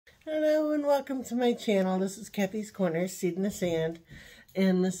Hello and welcome to my channel. This is Kathy's Corner, Seed in the Sand,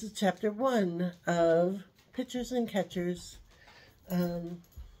 and this is chapter 1 of Pitchers and Catchers.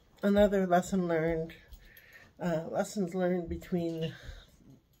 Another lesson learned, lessons learned between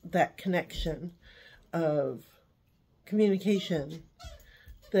that connection of communication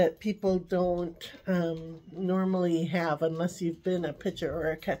that people don't normally have unless you've been a pitcher or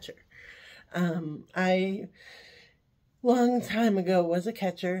a catcher. I long time ago was a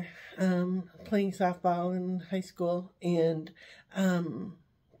catcher, playing softball in high school, and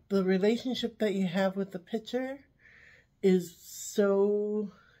the relationship that you have with the pitcher is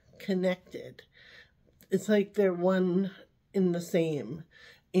so connected. It's like they're one in the same,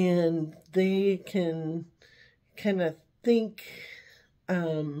 and they can kind of think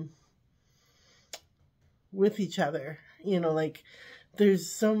with each other, like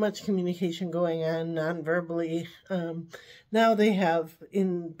there's so much communication going on non-verbally. Now they have,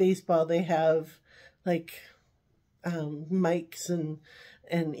 in baseball, they have like mics and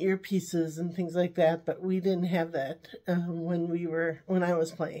earpieces and things like that, but we didn't have that when I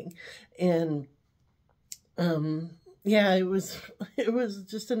was playing. And yeah, it was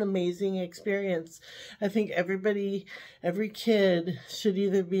just an amazing experience. I think every kid should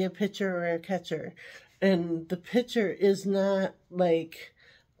either be a pitcher or a catcher. And the pitcher is not like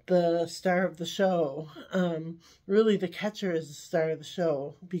the star of the show. Really, the catcher is the star of the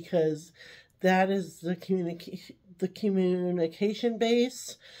show, because that is the communication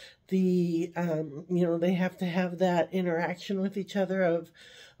base. They have to have that interaction with each other of,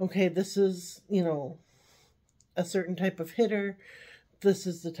 okay, this is, a certain type of hitter. This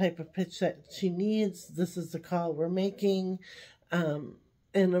is the type of pitch that she needs. This is the call we're making.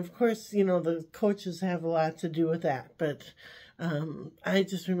 And of course, the coaches have a lot to do with that. But I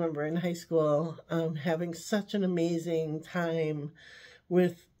just remember in high school having such an amazing time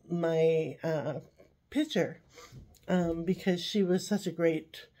with my pitcher, because she was such a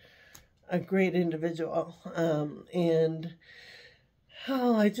great individual. And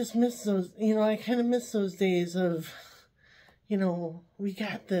I just miss those, I kind of miss those days of, we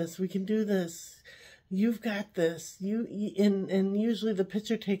got this, we can do this. You've got this. And usually the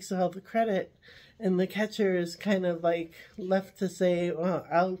pitcher takes all the credit, and the catcher is kind of like left to say, well,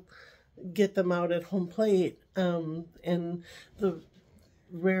 I'll get them out at home plate. And the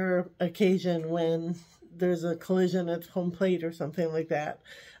rare occasion when there's a collision at home plate or something like that,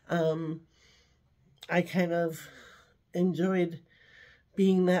 I kind of enjoyed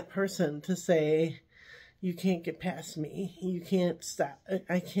being that person to say, you can't get past me. You can't stop.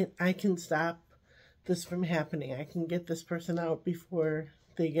 I can stop this from happening. I can get this person out before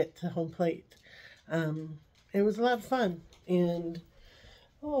they get to home plate. It was a lot of fun. And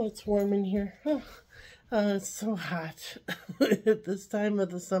it's warm in here. It's so hot at this time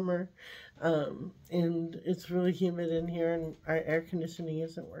of the summer, and it's really humid in here, and our air conditioning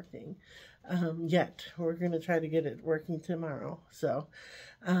isn't working yet. We're going to try to get it working tomorrow. So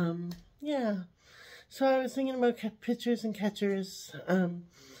yeah, so I was thinking about pitchers and catchers,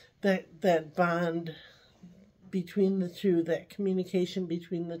 that bond between the two, that communication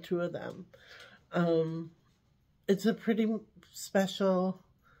between the two of them. It's a pretty special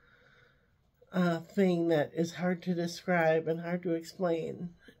thing that is hard to describe and hard to explain.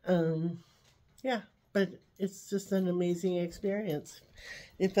 Yeah, but it's just an amazing experience.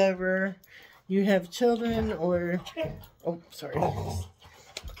 If ever you have children or... Oh, sorry.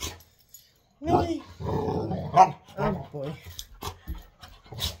 Really? Oh, boy.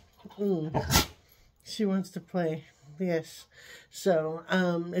 She wants to play. Yes. So,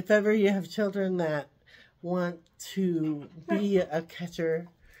 if ever you have children that want to be a catcher,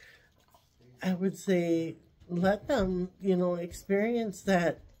 I would say let them, experience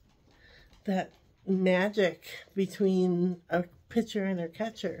that magic between a pitcher and a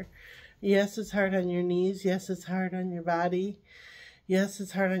catcher. Yes, it's hard on your knees. Yes, it's hard on your body. Yes,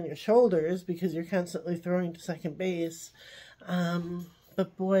 it's hard on your shoulders because you're constantly throwing to second base.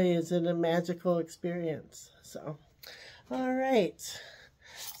 But boy, is it a magical experience. So, all right.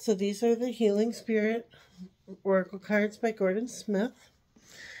 So these are the Healing Spirit Oracle cards by Gordon Smith.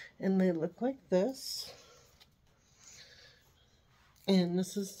 And they look like this. And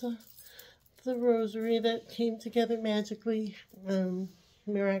this is the rosary that came together magically,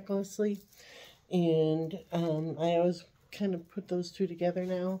 miraculously. And I always kind of put those two together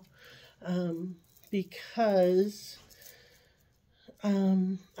now, because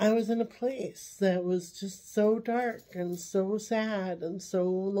I was in a place that was just so dark and so sad and so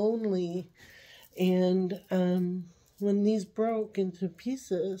lonely. And when these broke into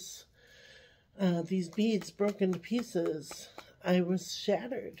pieces, these beads broke into pieces, I was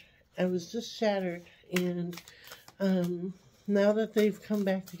shattered. I was just shattered. And now that they've come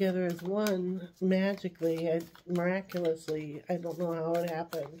back together as one, magically, miraculously, I don't know how it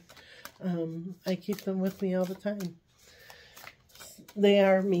happened. I keep them with me all the time. They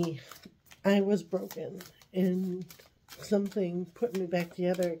are me. I was broken, and something put me back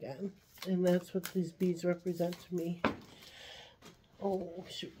together again. And that's what these beads represent to me. Oh,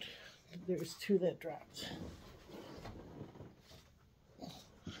 shoot. There's two that dropped.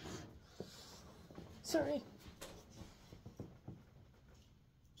 Sorry.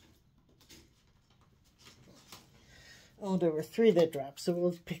 Oh, there were three that dropped, so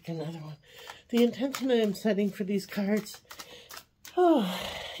we'll pick another one. The intention that I'm setting for these cards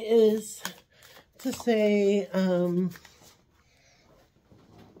is to say,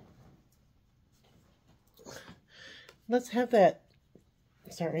 let's have that,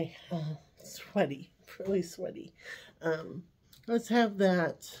 sorry, sweaty, really sweaty. Let's have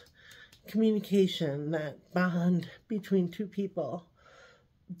that communication, that bond between two people.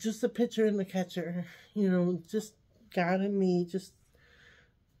 Just the pitcher and the catcher, you know, just God and me, just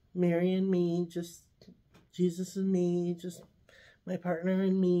Mary and me, just Jesus and me, just my partner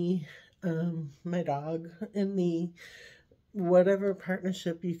and me, my dog and me, whatever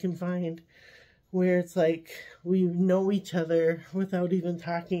partnership you can find where it's like we know each other without even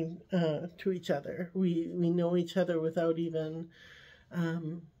talking to each other. We know each other without even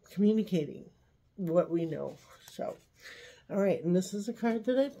communicating what we know. So, all right, and this is a card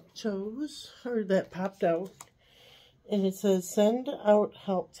that I chose, or that popped out. And it says, send out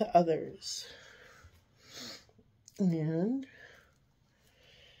help to others. And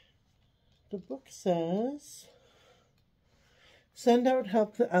the book says, send out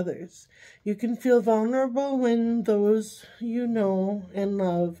help to others. You can feel vulnerable when those you know and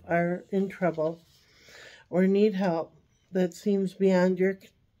love are in trouble or need help that seems beyond your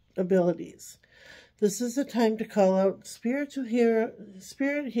abilities. This is the time to call out spirit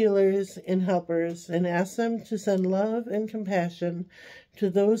healers and helpers and ask them to send love and compassion to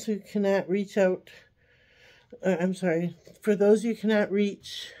those who cannot reach out. For those you cannot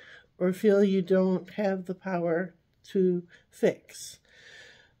reach or feel you don't have the power to fix.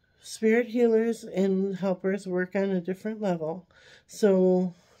 Spirit healers and helpers work on a different level,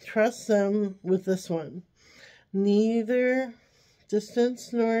 so trust them with this one. Neither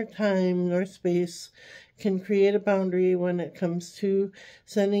distance nor time nor space can create a boundary when it comes to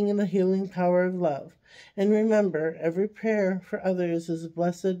sending in the healing power of love. And remember, every prayer for others is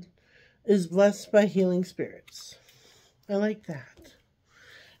blessed by healing spirits. I like that.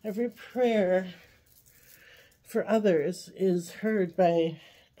 Every prayer for others is heard by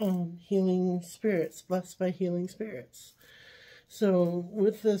healing spirits, blessed by healing spirits. So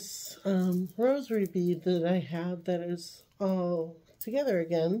with this rosary bead that I have that is all together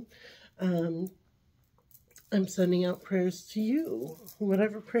again, I'm sending out prayers to you.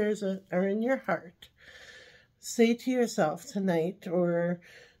 Whatever prayers are in your heart, say to yourself tonight or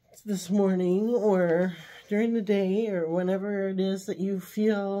this morning or during the day or whenever it is that you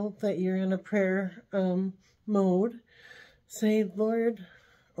feel that you're in a prayer mode, say, Lord,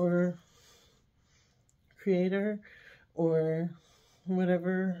 or Creator, or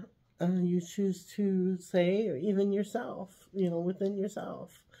whatever you choose to say, or even yourself, you know, within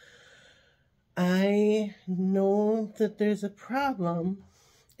yourself. I know that there's a problem,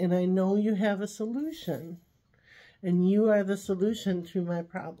 and I know you have a solution, and you are the solution to my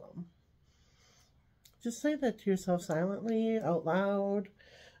problem. Just say that to yourself silently, out loud,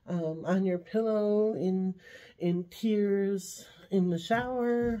 on your pillow, in tears, in the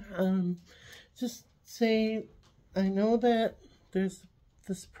shower. Just say, I know that there's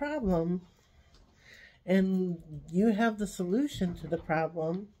this problem, and you have the solution to the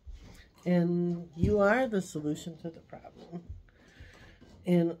problem, and you are the solution to the problem.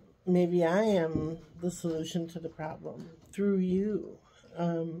 And maybe I am the solution to the problem through you.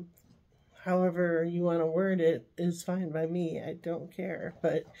 However you want to word it is fine by me. I don't care.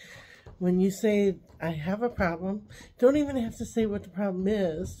 But when you say, I have a problem, don't even have to say what the problem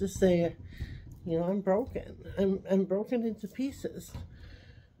is. Just say, you know, I'm broken. I'm broken into pieces.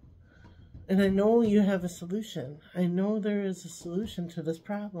 And I know you have a solution. I know there is a solution to this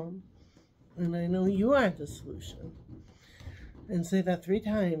problem. And I know you are the solution. And say that 3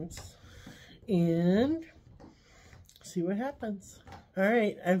 times. And see what happens. All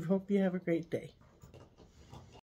right. I hope you have a great day.